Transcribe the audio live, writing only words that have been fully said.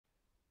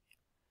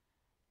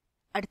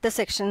അടുത്ത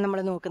സെക്ഷൻ നമ്മൾ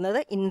നോക്കുന്നത്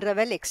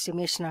ഇൻ്റർവെൽ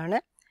എസ്റ്റിമേഷൻ ആണ്.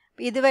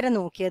 ഇതുവരെ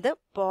നോക്കിയത്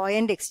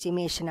പോയിന്റ്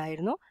എസ്റ്റിമേഷൻ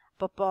ആയിരുന്നു.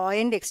 അപ്പോൾ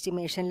പോയിന്റ്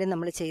എസ്റ്റിമേഷനിൽ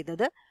നമ്മൾ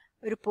ചെയ്തത്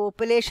ഒരു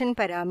പോപ്പുലേഷൻ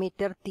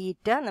പാരാമീറ്റർ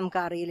തീറ്റ നമുക്ക്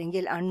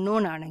അറിയില്ലെങ്കിൽ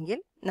അൺനോൺ ആണെങ്കിൽ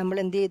നമ്മൾ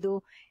എന്ത് ചെയ്തു,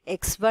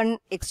 x1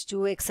 x2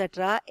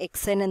 എക്സെട്ര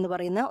xn എന്ന്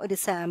പറയുന്ന ഒരു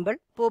സാമ്പിൾ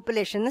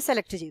പോപ്പുലേഷന്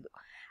സെലക്ട് ചെയ്തു.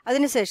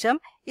 അതിനുശേഷം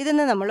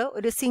ഇതിന് നമ്മൾ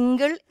ഒരു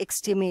സിംഗിൾ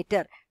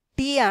എസ്റ്റിമേറ്റർ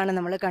ടി ആണ്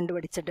നമ്മൾ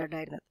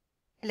കണ്ടുപിടിച്ചിട്ടുണ്ടായിരുന്നത്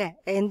അല്ലേ.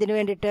 എന്തിനു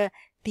വേണ്ടിയിട്ട്?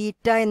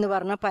 തീറ്റ എന്ന്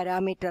പറഞ്ഞ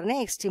പാരാമീറ്ററിനെ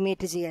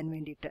എസ്റ്റിമേറ്റ് ചെയ്യാൻ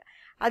വേണ്ടിയിട്ട്.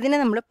 അതിനെ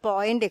നമ്മൾ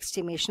പോയിന്റ്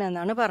എസ്റ്റിമേഷൻ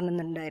എന്നാണ്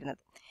പറഞ്ഞിട്ടുണ്ടായിരുന്നത്.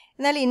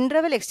 എന്നാൽ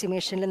ഇൻ്റർവെൽ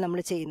എസ്റ്റിമേഷനിൽ നമ്മൾ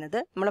ചെയ്യുന്നത്,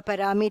 നമ്മളെ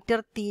പാരാമീറ്റർ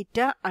തീറ്റ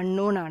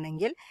അൺനോൺ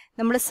ആണെങ്കിൽ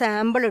നമ്മൾ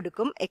സാമ്പിൾ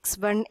എടുക്കും.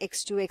 x1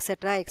 x2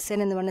 എക്സെട്ര xn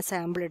എന്ന് പറഞ്ഞ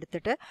സാമ്പിൾ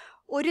എടുത്തിട്ട്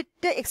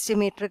ഒരൊറ്റ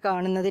എസ്റ്റിമേറ്റർ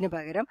കാണുന്നതിന്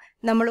പകരം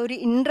നമ്മൾ ഒരു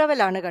ഇൻ്റർവെൽ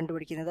ആണ്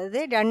കണ്ടുപിടിക്കുന്നത്.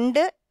 അതായത്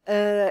രണ്ട്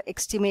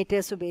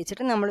എസ്റ്റിമേറ്റേഴ്സ്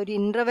ഉപയോഗിച്ചിട്ട് നമ്മളൊരു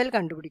ഇൻ്റർവെൽ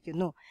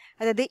കണ്ടുപിടിക്കുന്നു.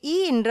 അതായത് ഈ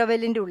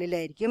ഇൻ്റർവെല്ലിൻ്റെ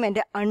ഉള്ളിലായിരിക്കും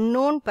എൻ്റെ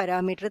അൺനോൺ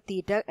പാരാമീറ്റർ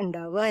തീറ്റ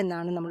ഉണ്ടാവുക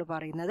എന്നാണ് നമ്മൾ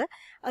പറയുന്നത്.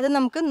 അത്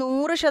നമുക്ക്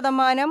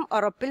 100%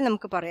 ഉറപ്പിൽ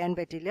നമുക്ക് പറയാൻ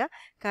പറ്റില്ല.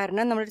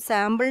 കാരണം നമ്മുടെ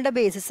സാമ്പിളിൻ്റെ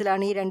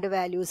ബേസിസിലാണ് ഈ രണ്ട്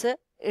വാല്യൂസ്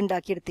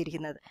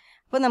ഉണ്ടാക്കിയെടുത്തിരിക്കുന്നത്.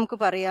 അപ്പോൾ നമുക്ക്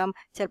പറയാം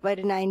ചിലപ്പോൾ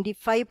ഒരു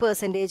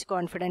 95%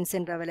 കോൺഫിഡൻസ്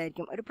ഇൻ്റർവെൽ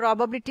ആയിരിക്കും, ഒരു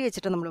പ്രോബബിലിറ്റി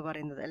വെച്ചിട്ട് നമ്മൾ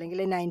പറയുന്നത്. അല്ലെങ്കിൽ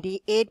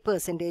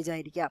 98%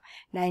 ആയിരിക്കാം,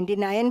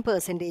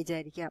 99%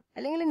 ആയിരിക്കാം,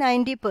 അല്ലെങ്കിൽ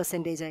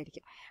 90%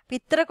 ആയിരിക്കും. അപ്പോൾ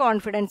ഇത്ര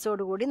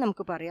കോൺഫിഡൻസോടുകൂടി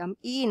നമുക്ക് പറയാം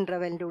ഈ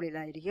ഇൻ്റർവെലിൻ്റെ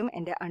ഉള്ളിലായിരിക്കും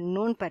എൻ്റെ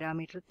അൺനോൺ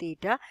പാരാമീറ്റർ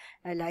തീറ്റ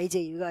ലൈ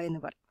ചെയ്യുക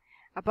എന്ന് പറയും.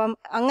 അപ്പം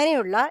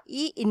അങ്ങനെയുള്ള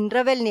ഈ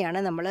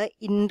ഇൻ്റർവെലിനെയാണ് നമ്മൾ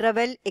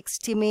ഇൻ്റർവെൽ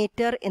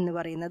എസ്റ്റിമേറ്റർ എന്ന്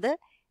പറയുന്നത്.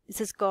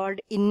 This is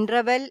called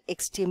interval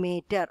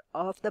estimator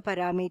of the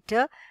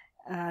parameter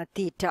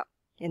തീറ്റ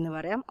എന്ന്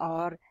പറയാം.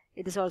 Or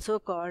it is also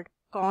called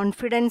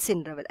confidence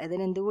interval.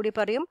 അതിന് എന്തുകൂടി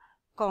പറയും?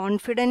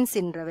 കോൺഫിഡൻസ്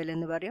ഇൻ്റർവെൽ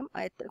എന്ന് പറയും.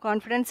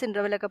 കോൺഫിഡൻസ്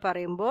ഇൻ്റർവെലൊക്കെ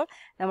പറയുമ്പോൾ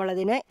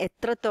നമ്മളതിന്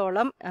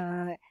എത്രത്തോളം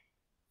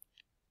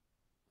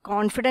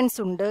കോൺഫിഡൻസ്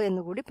ഉണ്ട്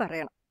എന്നുകൂടി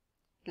പറയണം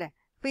അല്ലേ.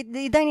 അപ്പോൾ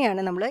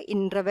ഇതന്നെയാണ് നമ്മൾ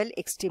ഇൻ്റർവെൽ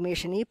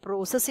എസ്റ്റിമേഷൻ. ഈ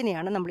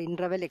പ്രോസസ്സിനെയാണ് നമ്മൾ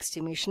ഇൻ്റർവെൽ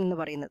എസ്റ്റിമേഷൻ എന്ന്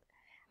പറയുന്നത്.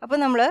 അപ്പോൾ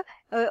നമ്മൾ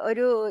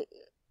ഒരു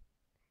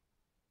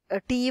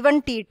T1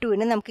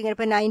 T2ന് നമുക്കിങ്ങനെ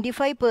ഇപ്പോൾ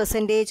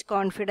 95%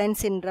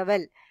 കോൺഫിഡൻസ്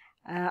ഇൻ്റർവെൽ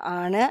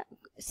ആണ്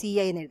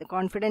CI എന്ന് എഴുതും.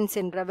 Confidence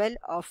interval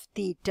of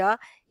theta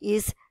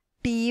is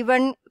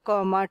T1,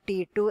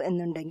 T2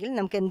 എന്നുണ്ടെങ്കിൽ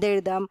നമുക്ക്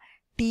എന്തെഴുതാം?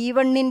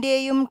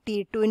 T1ൻ്റെയും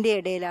T2ൻ്റെ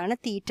ഇടയിലാണ്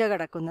തീറ്റ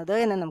കിടക്കുന്നത്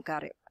എന്ന്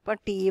നമുക്കറിയാം. അപ്പോൾ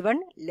T1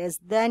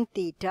 ലെസ് ദാൻ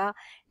തീറ്റ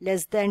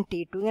ലെസ് ദാൻ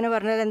T2 ഇങ്ങനെ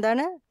പറഞ്ഞാൽ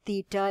എന്താണ്?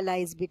 തീറ്റ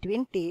lies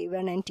between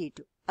T1 and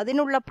T2.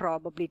 അതിനുള്ള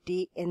പ്രോബബിലിറ്റി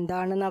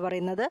എന്താണെന്നാണ്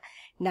പറയുന്നത്?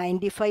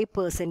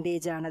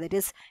 95% ആണ്. ദറ്റ്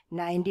ഈസ്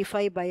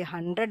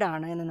 95/100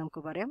 ആണ് എന്ന്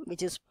നമുക്ക് പറയാം,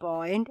 വിച്ച് ഇസ്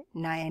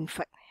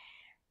 0.95.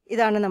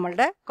 ഇതാണ്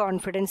നമ്മളുടെ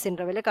കോൺഫിഡൻസ്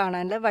ഇൻ്റർവെൽ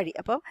കാണാനുള്ള വഴി.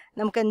 അപ്പം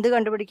നമുക്ക് എന്ത്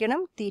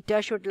കണ്ടുപിടിക്കണം? തീറ്റ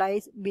should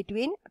lies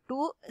between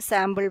 2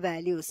 sample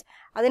values.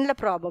 അതിനുള്ള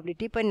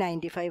പ്രോബബിലിറ്റി ഇപ്പോൾ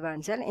 95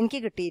 ആണെച്ചാൽ എനിക്ക്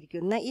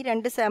കിട്ടിയിരിക്കുന്ന ഈ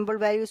 2 സാമ്പിൾ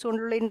വാല്യൂസ്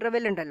കൊണ്ടുള്ള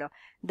ഇൻ്റർവെൽ ഉണ്ടല്ലോ,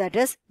 that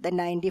is the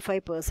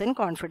 95%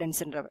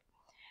 confidence interval.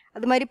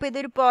 അതുമാതിരി ഇപ്പോൾ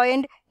ഇതൊരു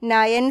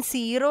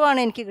 0.90 ആണ്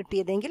എനിക്ക്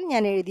കിട്ടിയതെങ്കിൽ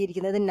ഞാൻ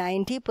എഴുതിയിരിക്കുന്നത്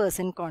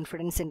 90%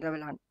 കോൺഫിഡൻസ്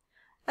ഇൻ്റർവെൽ ആണ്.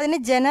 അതിന്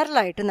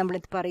ജനറലായിട്ട് നമ്മൾ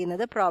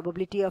പറയുന്നത്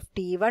probability of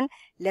T1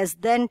 less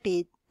than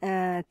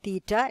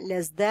theta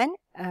less than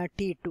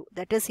T2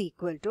 that is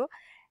equal to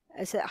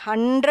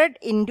 100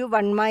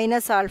 × 1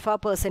 -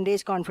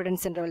 α%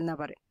 confidence interval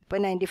എന്നാണ് പറയും. ഇപ്പോൾ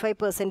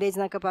 95%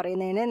 എന്നൊക്കെ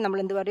പറയുന്നതിന് നമ്മൾ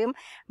എന്ത് പറയും?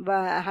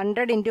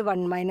 100 ×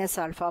 1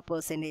 -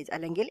 α%.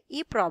 അല്ലെങ്കിൽ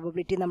ഈ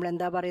പ്രോബബിലിറ്റി നമ്മൾ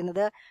എന്താ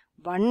പറയുന്നത്?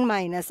 1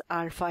 -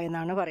 α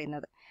എന്നാണ്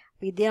പറയുന്നത്.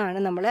 അപ്പോൾ ഇതാണ്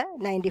നമ്മൾ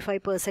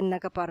 95%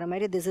 എന്നൊക്കെ പറഞ്ഞ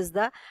മാതിരി this is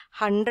the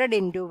 100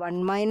 ×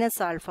 1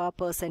 -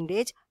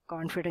 α%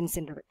 confidence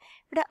interval.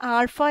 ഇവിടെ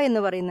ആൽഫ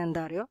എന്ന് പറയുന്നത്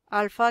എന്താ അറിയോ?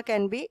 ആൽഫ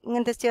ക്യാൻ ബി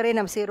ഇങ്ങനത്തെ ചെറിയ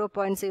നമ്പർ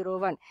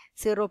 0.01,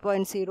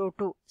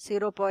 0.02,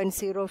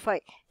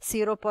 0.05,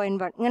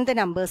 0.1 ഇങ്ങനത്തെ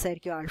നമ്പേഴ്സ്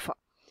ആയിരിക്കും ആൽഫ.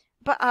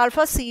 അപ്പോൾ ആൽഫ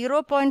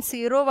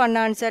 0.01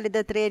 ആണെച്ചാൽ ഇത്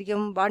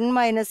എത്രയായിരിക്കും? 1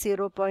 -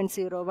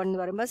 0.01 എന്ന്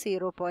പറയുമ്പോൾ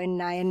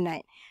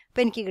 0.99.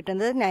 അപ്പോൾ എനിക്ക്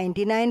കിട്ടുന്നത്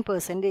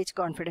 99%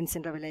 കോൺഫിഡൻസ്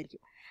ഇൻ്റർവെൽ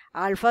ആയിരിക്കും.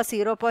 ആൽഫ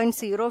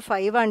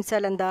 0.05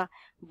 ആണെച്ചാൽ എന്താ?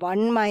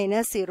 1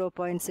 -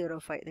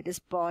 0.05 ദറ്റ്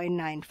ഈസ്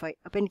 0.95.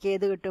 അപ്പോൾ എനിക്ക്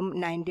ഏത് കിട്ടും?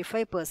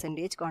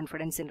 95%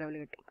 കോൺഫിഡൻസ് ഇൻ്റർവെൽ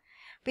കിട്ടും.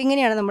 അപ്പോൾ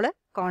ഇങ്ങനെയാണ് നമ്മൾ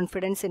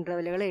കോൺഫിഡൻസ്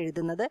ഇൻ്റർവെലുകൾ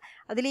എഴുതുന്നത്.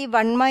 അതിൽ ഈ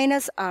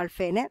 1 -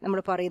 ആൽഫേനെ നമ്മൾ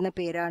പറയുന്ന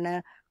പേരാണ്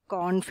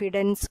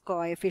കോൺഫിഡൻസ്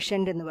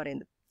കോഎഫിഷ്യൻ്റ് എന്ന്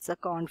പറയുന്നത്. It's A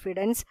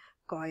confidence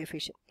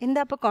coefficient.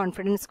 എന്താ അപ്പോൾ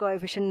കോൺഫിഡൻസ്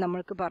കോഎഫിഷ്യൻ്റ്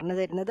നമ്മൾക്ക് പറഞ്ഞു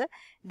തരുന്നത്?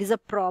 It is A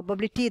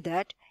probability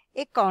that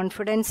A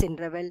confidence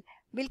interval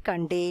will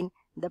contain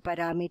the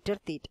parameter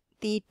തീറ്റ.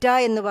 തീറ്റ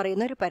എന്ന്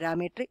പറയുന്ന ഒരു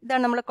പാരാമീറ്റർ,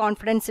 ഇതാണ് നമ്മളെ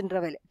കോൺഫിഡൻസ്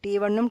ഇൻ്റർവെൽ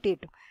T1ഉം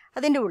T2.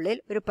 അതിൻ്റെ ഉള്ളിൽ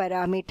ഒരു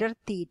പാരാമീറ്റർ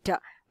തീറ്റ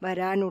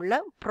വരാനുള്ള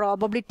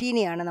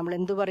പ്രോബബിലിറ്റീനെയാണ് നമ്മൾ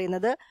എന്ത്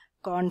പറയുന്നത്?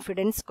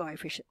 Confidence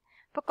coefficient.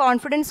 അപ്പോൾ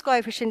കോൺഫിഡൻസ്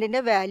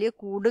കോഎഫിഷ്യൻറ്റിൻ്റെ വാല്യൂ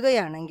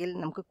കൂടുകയാണെങ്കിൽ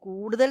നമുക്ക്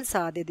കൂടുതൽ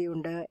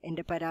സാധ്യതയുണ്ട്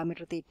എൻ്റെ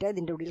പാരാമീറ്റർ തീറ്റ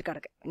ഇതിൻ്റെ ഉള്ളിൽ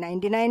കിടക്കാൻ.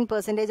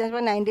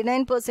 99%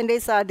 99%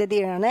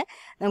 സാധ്യതയാണ്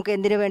നമുക്ക്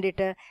എന്തിനു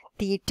വേണ്ടിയിട്ട്?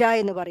 തീറ്റ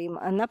എന്ന് പറയും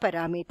എന്ന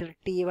പാരാമീറ്റർ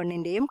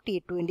T1ൻ്റെയും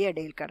T2ൻ്റെയും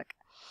ഇടയിൽ കിടക്കുക.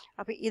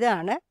 അപ്പോൾ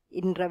ഇതാണ്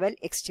ഇൻ്റർവെൽ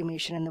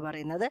എസ്റ്റിമേഷൻ എന്ന്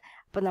പറയുന്നത്.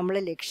 അപ്പോൾ നമ്മൾ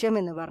ലക്ഷ്യം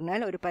എന്ന് പറഞ്ഞാൽ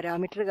ഒരു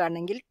പാരാമീറ്റർ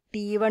കാണണമെങ്കിൽ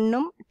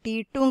T1ഉം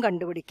T2ഉം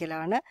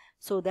കണ്ടുപിടിക്കലാണ്.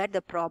 So that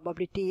the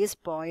probability is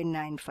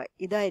 0.95.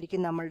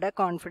 ഇതായിരിക്കും നമ്മളുടെ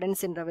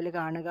കോൺഫിഡൻസ് ഇൻ്റർവെൽ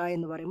കാണുക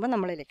എന്ന് പറയുമ്പോൾ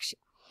നമ്മളെ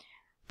ലക്ഷ്യം.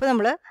 അപ്പോൾ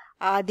നമ്മൾ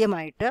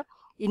ആദ്യമായിട്ട്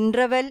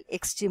ഇൻ്റർവെൽ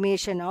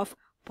എസ്റ്റിമേഷൻ ഓഫ്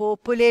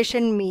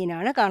പോപ്പുലേഷൻ മീൻ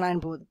ആണ് കാണാൻ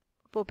പോകുന്നത്.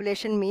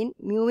 പോപ്പുലേഷൻ മീൻ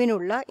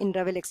മ്യൂവിനുള്ള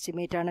ഇൻ്റർവെൽ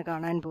എസ്റ്റിമേറ്റ് ആണ്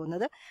കാണാൻ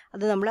പോകുന്നത്.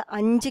 അത് നമ്മൾ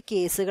 5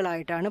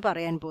 കേസുകളായിട്ടാണ്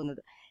പറയാൻ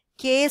പോകുന്നത്.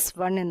 കേസ്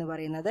 1 എന്ന്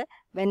പറയുന്നത്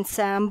when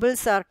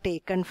samples are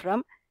taken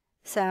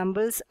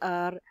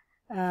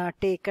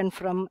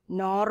from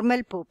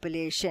normal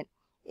population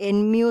n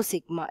mu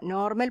sigma,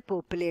 normal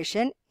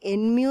population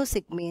n mu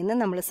sigma എന്ന്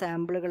നമ്മൾ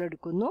സാമ്പിളുകൾ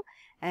എടുക്കുന്നു.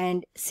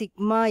 And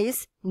sigma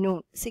is noon,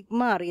 sigma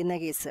അറിയുന്ന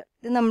കേസ്.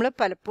 ഇത് നമ്മൾ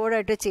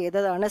പലപ്പോഴായിട്ട്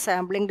ചെയ്തതാണ്.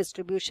 സാമ്പിളിംഗ്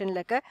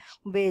ഡിസ്ട്രിബ്യൂഷനിലൊക്കെ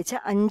ഉപയോഗിച്ച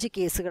 5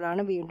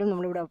 കേസുകളാണ് വീണ്ടും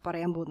നമ്മളിവിടെ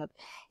പറയാൻ പോകുന്നത്.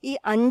 ഈ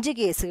 5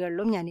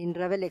 കേസുകളിലും ഞാൻ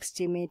ഇൻ്റർവെൽ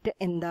എസ്റ്റിമേറ്റ്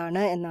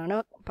എന്താണ് എന്നാണ്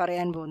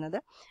പറയാൻ പോകുന്നത്.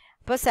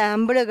 അപ്പോൾ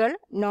സാമ്പിളുകൾ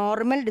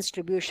നോർമൽ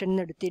ഡിസ്ട്രിബ്യൂഷൻ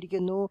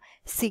എടുത്തിരിക്കുന്നു,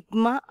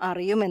 സിഗ്മ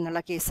അറിയും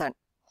എന്നുള്ള കേസാണ്.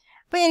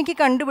 അപ്പോൾ എനിക്ക്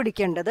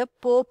കണ്ടുപിടിക്കേണ്ടത്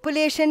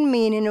പോപ്പുലേഷൻ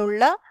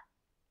മീനിനുള്ള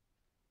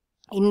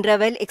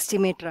ഇൻ്റർവെൽ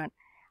എസ്റ്റിമേറ്ററാണ്.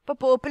 അപ്പോൾ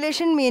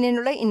പോപ്പുലേഷൻ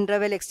മീനിനുള്ള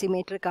ഇൻ്റർവെൽ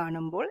എസ്റ്റിമേറ്റർ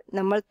കാണുമ്പോൾ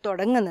നമ്മൾ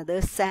തുടങ്ങുന്നത്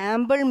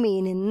സാമ്പിൾ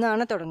മീനിൽ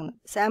നിന്നാണ് തുടങ്ങുന്നത്.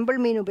 സാമ്പിൾ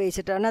മീൻ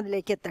ഉപയോഗിച്ചിട്ടാണ്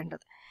അതിലേക്ക്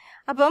എത്തേണ്ടത്.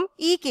 അപ്പം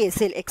ഈ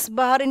കേസിൽ എക്സ്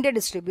ബാറിൻ്റെ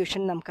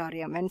ഡിസ്ട്രിബ്യൂഷൻ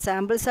നമുക്കറിയാം. And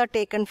samples are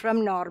taken from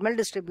normal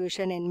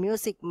distribution N mu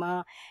sigma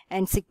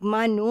and sigma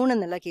noon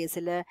എന്നുള്ള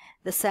കേസിൽ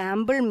the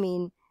sample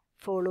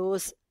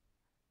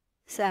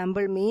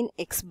mean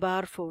X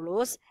bar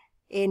follows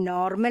a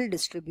normal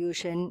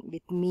distribution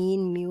with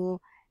mean mu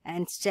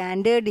and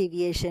standard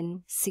deviation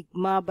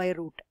sigma by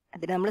root.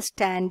 അതിന് നമ്മൾ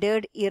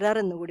standard error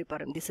എന്ന് കൂടി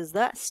പറയും. This is the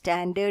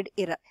standard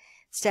error.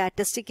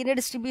 സ്റ്റാറ്റിസ്റ്റിക്കിൻ്റെ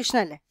distribution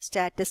അല്ലേ,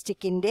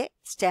 സ്റ്റാറ്റിസ്റ്റിക്കിൻ്റെ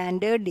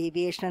standard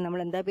deviation നമ്മൾ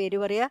എന്താ പേര്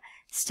പറയുക,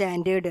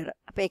 സ്റ്റാൻഡേർഡ് ഇറർ.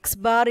 അപ്പോൾ എക്സ്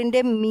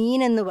ബാറിൻ്റെ മീൻ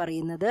എന്ന്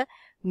പറയുന്നത്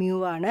മ്യൂ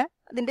ആണ്.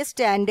 അതിൻ്റെ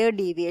സ്റ്റാൻഡേർഡ്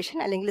ഡീവിയേഷൻ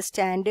അല്ലെങ്കിൽ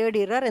സ്റ്റാൻഡേർഡ്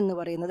ഇറർ എന്ന്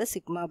പറയുന്നത്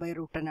സിഗ്മ ബൈ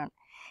റൂട്ടനാണ്.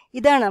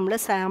 ഇതാണ് നമ്മൾ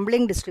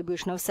സാമ്പിളിംഗ്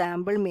ഡിസ്ട്രിബ്യൂഷൻ ഓഫ്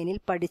സാമ്പിൾ മീനിൽ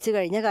പഠിച്ചു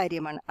കഴിഞ്ഞ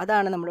കാര്യമാണ്.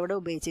 അതാണ് നമ്മളിവിടെ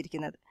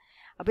ഉപയോഗിച്ചിരിക്കുന്നത്.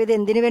 അപ്പോൾ ഇത്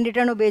എന്തിനു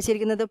വേണ്ടിയിട്ടാണ്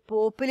ഉപയോഗിച്ചിരിക്കുന്നത്?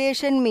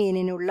 പോപ്പുലേഷൻ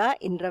മീനിനുള്ള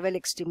ഇൻ്റർവെൽ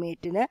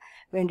എസ്റ്റിമേറ്റിന്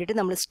വേണ്ടിയിട്ട്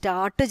നമ്മൾ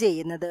സ്റ്റാർട്ട്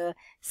ചെയ്യുന്നത്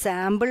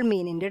സാമ്പിൾ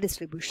മീനിൻ്റെ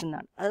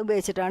ഡിസ്ട്രിബ്യൂഷനാണ്. അത്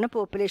ഉപയോഗിച്ചിട്ടാണ്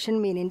പോപ്പുലേഷൻ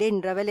മീനിൻ്റെ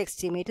ഇൻ്റർവെൽ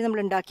എസ്റ്റിമേറ്റ്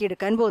നമ്മൾ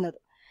ഉണ്ടാക്കിയെടുക്കാൻ പോകുന്നത്.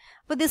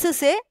 അപ്പോൾ this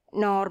is A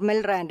normal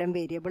random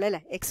variable അല്ലേ.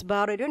 എക്സ്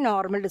ബാർ ഒരു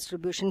നോർമൽ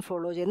ഡിസ്ട്രിബ്യൂഷൻ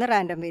ഫോളോ ചെയ്യുന്ന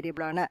റാൻഡം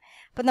വേരിയബിൾ ആണ്.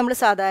 അപ്പോൾ നമ്മൾ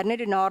സാധാരണ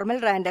ഒരു നോർമൽ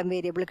റാൻഡം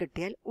വേരിയബിൾ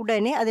കിട്ടിയാൽ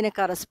ഉടനെ അതിന്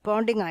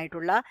കറസ്പോണ്ടിങ്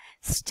ആയിട്ടുള്ള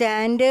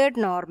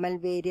സ്റ്റാൻഡേർഡ് നോർമൽ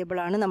വേരിയബിൾ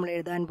ആണ് നമ്മൾ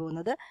എഴുതാൻ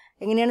പോകുന്നത്.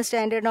 എങ്ങനെയാണ്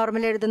സ്റ്റാൻഡേർഡ്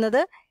നോർമൽ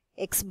എഴുതുന്നത്?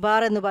 എക്സ്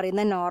ബാർ എന്ന്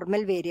പറയുന്ന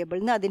നോർമൽ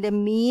വേരിയബിളിൽ നിന്ന് അതിൻ്റെ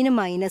മീൻ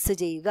മൈനസ്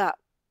ചെയ്യുക.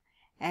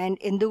 ആൻഡ്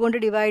എന്തുകൊണ്ട്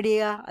ഡിവൈഡ്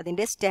ചെയ്യുക?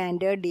 അതിൻ്റെ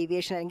സ്റ്റാൻഡേർഡ്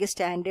ഡീവിയേഷൻ അല്ലെങ്കിൽ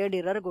സ്റ്റാൻഡേർഡ്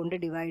ഇറർ കൊണ്ട്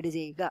ഡിവൈഡ്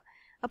ചെയ്യുക.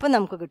 അപ്പോൾ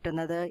നമുക്ക്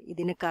കിട്ടുന്നത്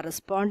ഇതിന്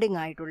കറസ്പോണ്ടിങ്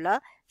ആയിട്ടുള്ള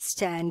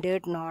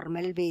സ്റ്റാൻഡേർഡ്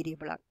നോർമൽ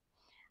വേരിയബിളാണ്.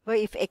 അപ്പോൾ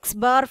if X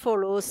bar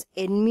follows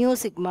N mu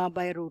sigma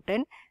by root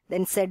N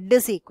then Z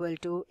is equal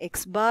to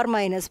X bar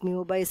minus mu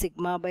by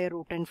sigma by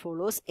root N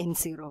follows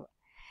n0.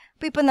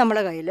 അപ്പോൾ ഇപ്പം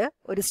നമ്മുടെ കയ്യിൽ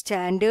ഒരു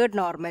സ്റ്റാൻഡേർഡ്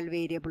നോർമൽ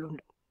വേരിയബിൾ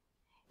ഉണ്ട്.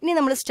 ഇനി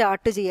നമ്മൾ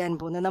സ്റ്റാർട്ട് ചെയ്യാൻ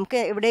പോകുന്നത് നമുക്ക്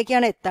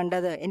എവിടേക്കാണ്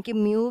എത്തേണ്ടത്? എനിക്ക്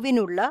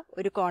മ്യൂവിനുള്ള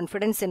ഒരു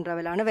കോൺഫിഡൻസ്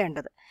ഇൻ്റർവെലാണ്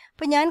വേണ്ടത്.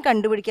 അപ്പോൾ ഞാൻ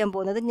കണ്ടുപിടിക്കാൻ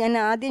പോകുന്നത്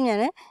ആദ്യം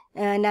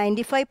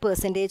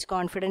 95%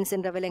 കോൺഫിഡൻസ്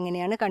ഇൻ്റർവെൽ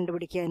എങ്ങനെയാണ്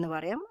കണ്ടുപിടിക്കുക എന്ന്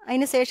പറയാം.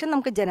 അതിന് ശേഷം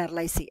നമുക്ക്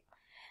ജനറലൈസ് ചെയ്യാം.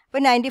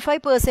 അപ്പോൾ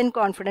 95%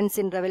 കോൺഫിഡൻസ്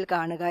ഇൻ്റർവെൽ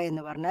കാണുക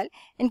എന്ന് പറഞ്ഞാൽ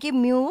എനിക്ക്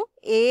മ്യൂ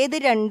ഏത്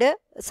 2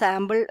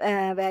 സാമ്പിൾ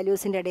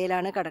വാല്യൂസിൻ്റെ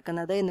ഇടയിലാണ്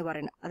കിടക്കുന്നത് എന്ന്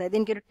പറയണം. അതായത്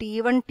എനിക്കൊരു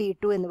T1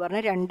 T2 എന്ന് പറഞ്ഞ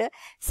 2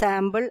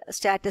 സാമ്പിൾ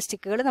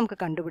സ്റ്റാറ്റിസ്റ്റിക്കുകൾ നമുക്ക്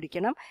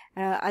കണ്ടുപിടിക്കണം.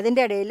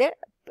 അതിൻ്റെ ഇടയിൽ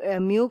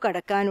മ്യൂ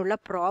കടക്കാനുള്ള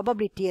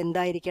പ്രോബബിലിറ്റി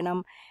എന്തായിരിക്കണം?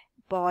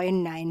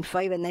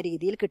 0.95 എന്ന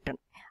രീതിയിൽ കിട്ടണം.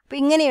 അപ്പോൾ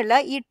ഇങ്ങനെയുള്ള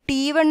ഈ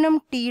T1ഉം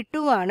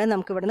T2 ആണ്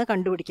നമുക്ക് ഇവിടുന്ന്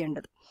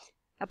കണ്ടുപിടിക്കേണ്ടത്.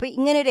 അപ്പോൾ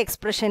ഇങ്ങനെ ഒരു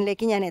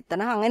എക്സ്പ്രഷനിലേക്ക് ഞാൻ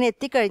എത്തണം. അങ്ങനെ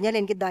എത്തിക്കഴിഞ്ഞാൽ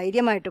എനിക്ക്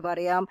ധൈര്യമായിട്ട്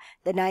പറയാം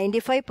the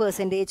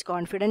 95%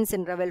 confidence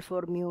interval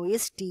four mu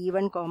is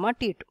T1,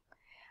 T2.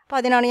 അപ്പോൾ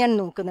അതിനാണ് ഞാൻ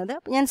നോക്കുന്നത്.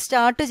 അപ്പോൾ ഞാൻ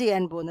സ്റ്റാർട്ട്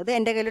ചെയ്യാൻ പോകുന്നത്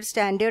എൻ്റെ കയ്യിലൊരു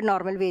സ്റ്റാൻഡേർഡ്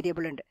നോർമൽ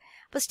വേരിയബിൾ ഉണ്ട്.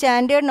 അപ്പോൾ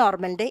സ്റ്റാൻഡേർഡ്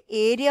നോർമലിൻ്റെ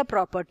ഏരിയ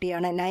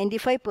പ്രോപ്പർട്ടിയാണ്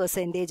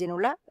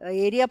 95%നുള്ള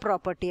ഏരിയ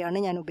പ്രോപ്പർട്ടിയാണ്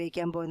ഞാൻ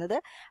ഉപയോഗിക്കാൻ പോകുന്നത്.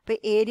 അപ്പോൾ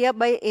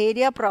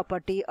area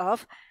property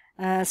of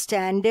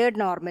standard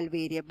normal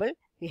variable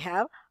we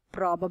have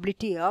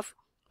probability of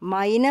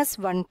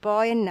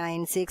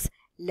 -1.96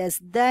 less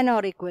than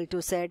or equal to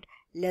z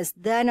less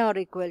than or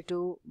equal to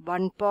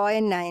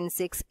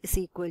 1.96 is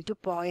equal to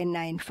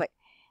 0.95.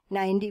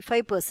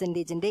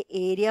 95%ൻ്റെ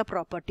area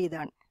property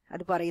ഇതാണ്.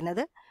 അത്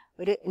പറയുന്നത്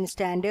ഒരു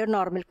സ്റ്റാൻഡേർഡ്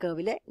നോർമൽ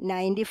കർവിൽ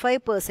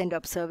 95%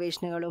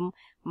 ഒബ്സർവേഷനുകളും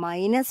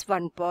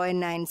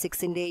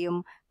 -1.96ൻ്റെയും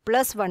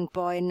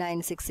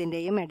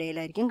 +1.96ൻ്റെയും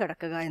ഇടയിലായിരിക്കും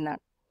കിടക്കുക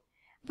എന്നാണ്.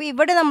 അപ്പോൾ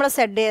ഇവിടെ നമ്മൾ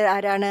സെഡ്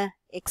ആരാണ്?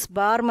 X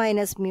bar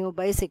minus mu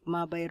by sigma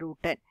by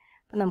root N.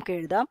 അപ്പം നമുക്ക്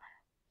എഴുതാം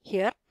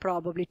here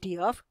probability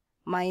of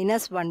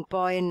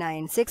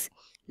 -1.96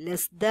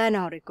 less than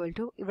or equal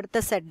to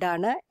ഇവിടുത്തെ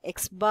സെഡാണ്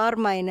X bar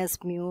minus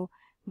mu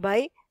by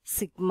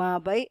sigma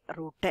by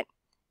root N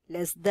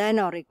less than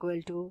or equal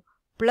to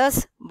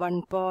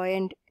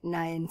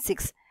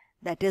 +1.96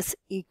 that is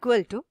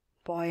equal to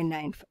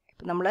 0.95.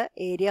 നമ്മൾ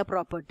area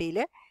പ്രോപ്പർട്ടിയിൽ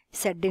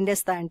സെഡിൻ്റെ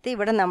സ്ഥാനത്ത്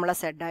ഇവിടെ നമ്മളെ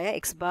സെഡായ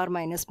X bar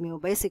minus mu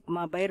by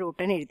sigma by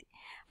root N എഴുതി.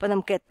 അപ്പോൾ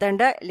നമുക്ക്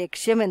എത്തേണ്ട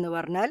ലക്ഷ്യം എന്ന്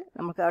പറഞ്ഞാൽ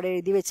നമുക്ക് അവിടെ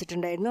എഴുതി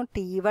വെച്ചിട്ടുണ്ടായിരുന്നു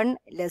T1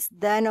 less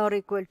than or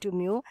equal to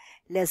mu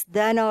less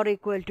than or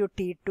equal to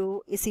T2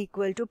 is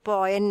equal to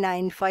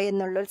 0.95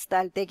 എന്നുള്ള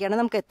സ്ഥലത്തേക്കാണ്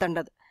നമുക്ക്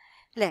എത്തേണ്ടത്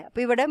അല്ലേ.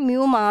 അപ്പോൾ ഇവിടെ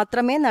മ്യൂ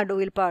മാത്രമേ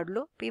നടുവിൽ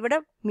പാടുള്ളൂ. അപ്പോൾ ഇവിടെ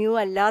മ്യൂ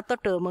അല്ലാത്ത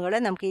ടേമുകളെ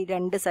നമുക്ക് ഈ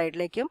രണ്ട്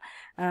സൈഡിലേക്കും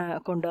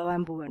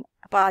കൊണ്ടുപോകാൻ പോവുകയാണ്.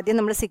 അപ്പോൾ ആദ്യം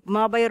നമ്മൾ സിഗ്മ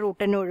ബൈ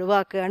റൂട്ട് എൻ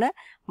ഒഴിവാക്കുകയാണ്,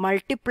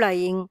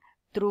 multiplying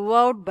through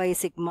out by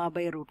sigma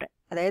by root N.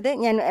 അതായത്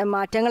ഞാൻ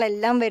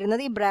മാറ്റങ്ങളെല്ലാം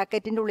വരുന്നത് ഈ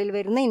ബ്രാക്കറ്റിൻ്റെ ഉള്ളിൽ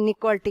വരുന്ന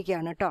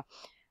ഇന്നിക്വാളിറ്റിക്കാണ് കേട്ടോ.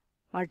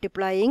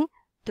 Multiplying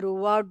through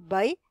out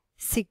by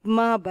sigma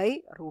by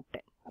root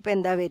N. അപ്പോൾ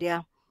എന്താ വരിക?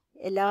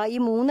 ഈ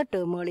 3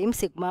 ടേമുകളെയും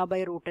സിഗ്മ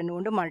ബൈ റൂട്ട് എൻ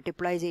കൊണ്ട്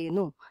മൾട്ടിപ്ലൈ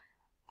ചെയ്യുന്നു.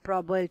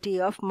 Probability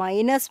of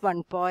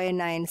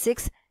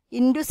 -1.96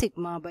 into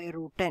sigma by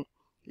root N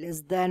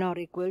less than or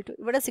equal to,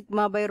 ഇവിടെ സിഗ്മ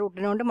ബൈ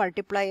റൂട്ടിനെ കൊണ്ട്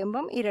മൾട്ടിപ്ലൈ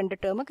ചെയ്യുമ്പം ഈ 2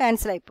 ടേം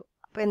ക്യാൻസൽ ആയിപ്പോൾ.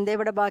 അപ്പോൾ എന്താ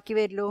ഇവിടെ ബാക്കി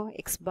വരുള്ളൂ?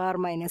 എക്സ് ബാർ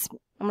മൈനസ്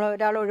നമ്മൾ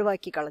ഒരാൾ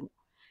ഒഴിവാക്കി കളഞ്ഞു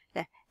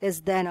അല്ലേ.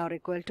 Less than or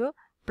equal two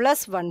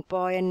plus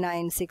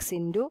 1.96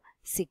 into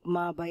sigma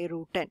by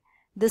root N.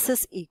 This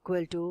is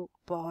equal to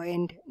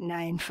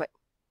 0.95.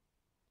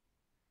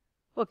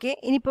 Okay,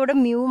 ഇനിയിപ്പോൾ ഇവിടെ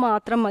മ്യൂ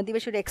മാത്രം മതി,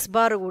 പക്ഷെ ഒരു എക്സ്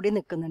ബാർ കൂടി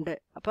നിൽക്കുന്നുണ്ട്.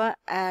 അപ്പോൾ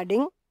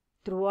adding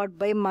through out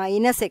by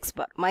minus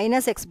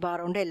X bar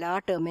കൊണ്ട് എല്ലാ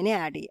ടേമിനെയും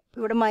ആഡ് ചെയ്യാം.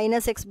 ഇവിടെ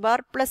minus X bar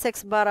plus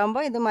X bar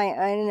ആകുമ്പോൾ ഇത്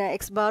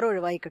എക്സ് ബാർ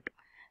ഒഴിവായി കിട്ടും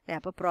അല്ലേ.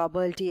 അപ്പോൾ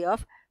probability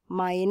of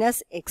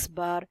minus X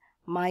bar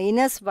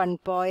minus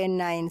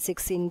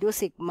 1.96 into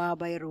sigma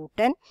by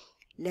root N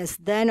less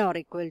than or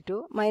equal to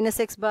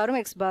minus X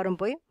ബാറും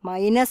പോയി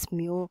minus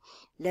mu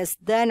less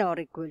than or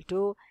equal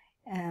to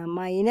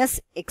minus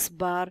X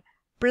bar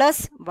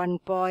plus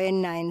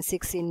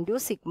 1.96 into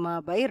sigma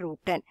by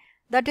root N.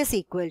 That is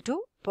equal to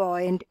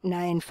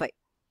 0.95.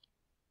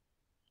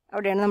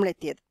 അവിടെയാണ് നമ്മൾ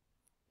എത്തിയത്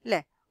അല്ലേ.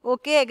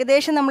 Okay,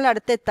 ഏകദേശം നമ്മൾ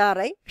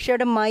അടുത്തെത്താറായി. പക്ഷെ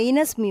അവിടെ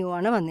minus mu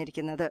ആണ്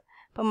വന്നിരിക്കുന്നത്.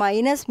 അപ്പോൾ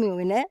മൈനസ്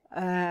മ്യൂവിനെ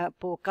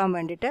പോക്കാൻ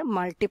വേണ്ടിയിട്ട്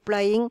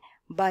മൾട്ടിപ്ലൈയിങ്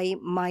ബൈ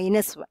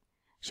 -1.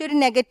 പക്ഷെ ഒരു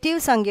നെഗറ്റീവ്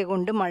സംഖ്യ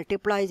കൊണ്ട്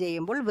മൾട്ടിപ്ലൈ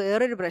ചെയ്യുമ്പോൾ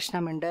വേറൊരു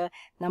പ്രശ്നമുണ്ട്.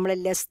 നമ്മൾ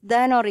less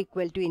than or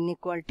equal to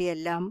inequality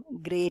എല്ലാം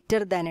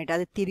ഗ്രേറ്റർ ദാൻ ആയിട്ട്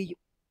അത് തിരിയും.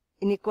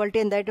 ഇന്നിക്വാളിറ്റി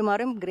എന്തായിട്ട്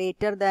മാറും?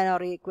 Greater than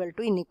or equal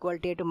to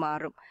inequality ആയിട്ട്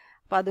മാറും.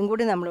 അപ്പോൾ അതും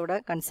കൂടി നമ്മളിവിടെ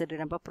കൺസിഡർ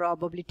ചെയ്യണം. അപ്പോൾ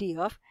പ്രോബബിലിറ്റി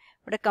ഓഫ്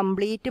ഇവിടെ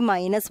കംപ്ലീറ്റ്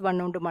 -1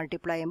 കൊണ്ട്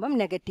മൾട്ടിപ്ലൈ ചെയ്യുമ്പം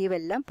നെഗറ്റീവ്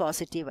എല്ലാം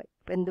പോസിറ്റീവായി.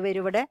 അപ്പോൾ എന്ത്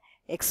വരും ഇവിടെ?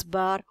 X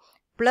bar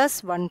plus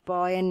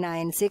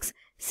 1.96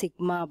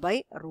 sigma by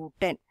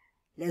root N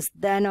less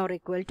than or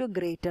equal two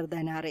greater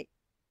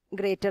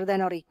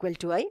than or equal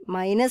to ആയി.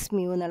 മൈനസ്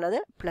മ്യൂ എന്നുള്ളത്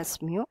പ്ലസ്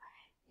മ്യൂ.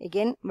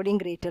 എഗെയിൻ ഇവിടെയും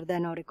greater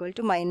than or equal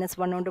to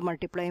 -1 കൊണ്ട്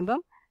മൾട്ടിപ്ലൈ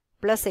ചെയ്യുമ്പം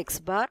പ്ലസ്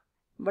എക്സ് ബാർ,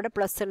 ഇവിടെ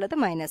plus ഉള്ളത്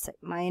minus ആയി.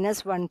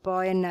 Minus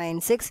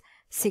 1.96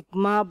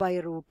 sigma by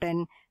root N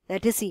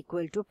that is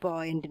equal to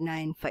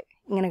 0.95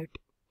 ഇങ്ങനെ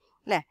കിട്ടും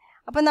അല്ലേ.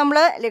 അപ്പം നമ്മൾ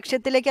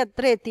ലക്ഷ്യത്തിലേക്ക്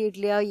അത്ര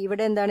എത്തിയിട്ടില്ല.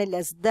 ഇവിടെ എന്താണ്?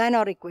 Less than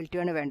or equal to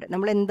ആണ് വേണ്ടത്.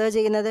 നമ്മൾ എന്താ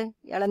ചെയ്യുന്നത്?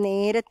 ഇയാളെ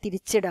നേരെ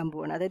തിരിച്ചിടാൻ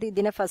പോവാണ്. അതായത്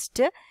ഇതിനെ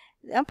ഫസ്റ്റ്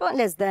അപ്പോൾ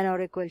less than or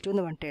equal to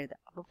എന്ന് പറഞ്ഞിട്ട് എഴുതാം.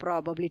 അപ്പോൾ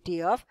probability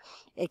of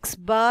X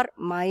bar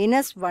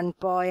minus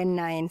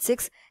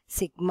 1.96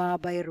 sigma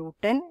by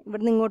root N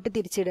ഇവിടുന്ന് ഇങ്ങോട്ട്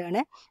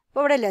തിരിച്ചിടുകയാണ്.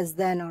 അപ്പോൾ ഇവിടെ less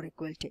than or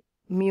equal to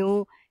mu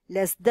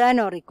less than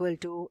or equal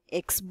to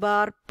X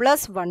bar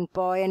plus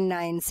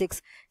 1.96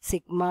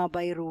 sigma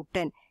by root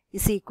N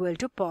is equal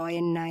to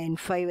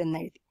 0.95 എന്ന്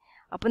എഴുതി.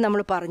 അപ്പോൾ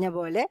നമ്മൾ പറഞ്ഞ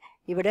പോലെ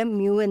ഇവിടെ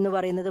മ്യൂ എന്ന്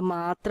പറയുന്നത്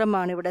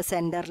മാത്രമാണ് ഇവിടെ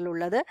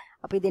സെൻറ്ററിലുള്ളത്.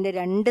 അപ്പോൾ ഇതിൻ്റെ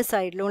 2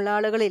 സൈഡിലുള്ള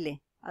ആളുകളില്ലേ,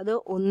 അത്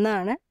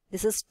ഒന്നാണ്.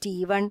 This is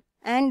T1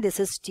 and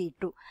this is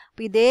T2.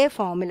 അപ്പോൾ ഇതേ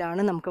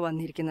ഫോമിലാണ് നമുക്ക്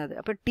വന്നിരിക്കുന്നത്.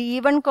 അപ്പോൾ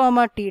T1,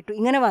 T2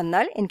 ഇങ്ങനെ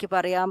വന്നാൽ എനിക്ക്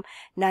പറയാം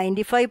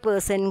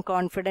 95%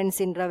 confidence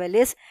interval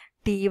is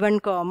T1,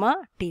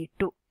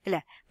 T2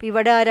 അല്ലേ. അപ്പോൾ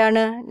ഇവിടെ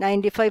ആരാണ്?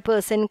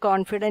 95%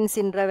 കോൺഫിഡൻസ്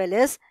ഇൻ്റർവെൽ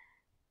ഇസ്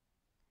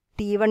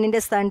T1ൻ്റെ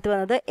സ്ഥാനത്ത്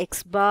വന്നത്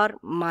X bar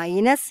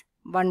minus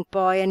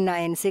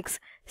 1.96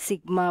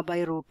 sigma by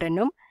root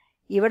എന്നും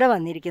ഇവിടെ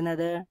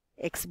വന്നിരിക്കുന്നത്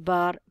X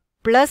bar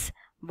plus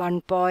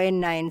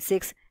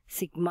 1.96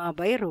 sigma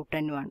by root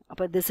എന്നുമാണ്.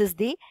 അപ്പോൾ this is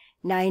the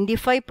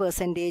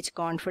 95%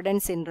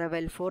 confidence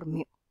interval four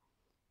mu.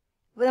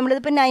 അപ്പോൾ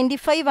നമ്മളിതിപ്പോൾ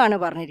 95 ആണ്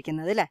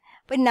പറഞ്ഞിരിക്കുന്നത് അല്ലേ.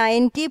 അപ്പോൾ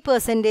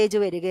 90%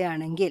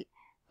 വരികയാണെങ്കിൽ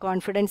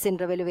കോൺഫിഡൻസ്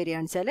ഇൻ്റർവെൽ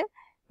വരികയാണെന്ന് വെച്ചാൽ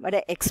ഇവിടെ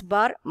എക്സ്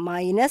ബാർ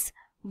മൈനസ്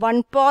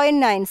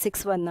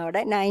 1.96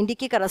 വന്നവിടെ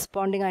 90ക്ക്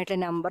കറസ്പോണ്ടിങ് ആയിട്ടുള്ള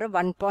നമ്പർ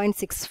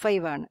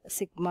 1.65 ആണ്.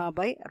 Sigma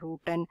by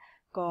root N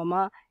comma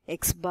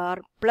X bar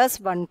plus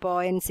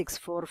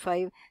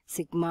 1.645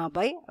 sigma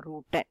by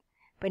root N.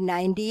 ഇപ്പം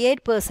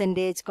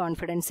 98%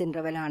 കോൺഫിഡൻസ്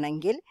ഇൻ്റർവെൽ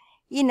ആണെങ്കിൽ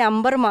ഈ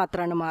നമ്പർ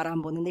മാത്രമാണ് മാറാൻ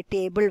പോകുന്നത്,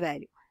 table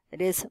value.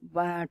 That is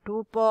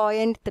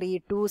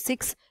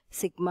 2.326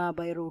 sigma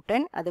by root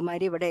N.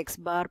 അതുമാതിരി ഇവിടെ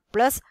X bar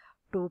plus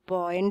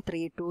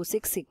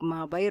 2.326 sigma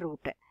by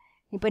root N.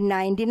 ഇപ്പം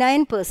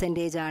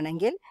 99%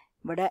 ആണെങ്കിൽ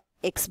ഇവിടെ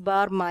X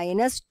bar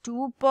minus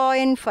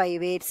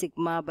 2.58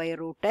 sigma by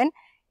root N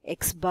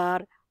X bar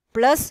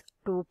plus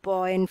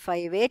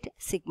 2.58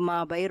 sigma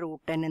by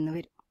root N എന്ന്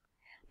വരും.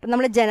 അപ്പം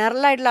നമ്മൾ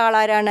ജനറൽ ആയിട്ടുള്ള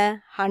ആളാരാണ്?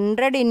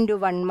 100 ×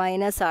 1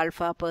 മൈനസ് ആൽഫ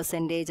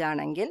 %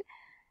 ആണെങ്കിൽ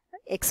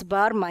എക്സ്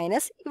ബാർ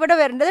മൈനസ് ഇവിടെ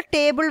വരേണ്ടത്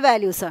ടേബിൾ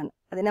വാല്യൂസ് ആണ്.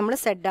 അത് നമ്മൾ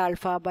സെഡ്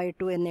ആൽഫ ബൈ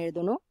 2 എന്ന്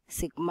എഴുതുന്നു.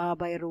 Sigma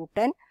by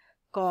root n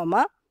comma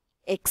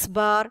X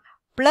bar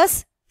plus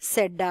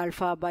Z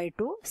alpha by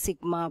 2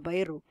 sigma by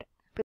root.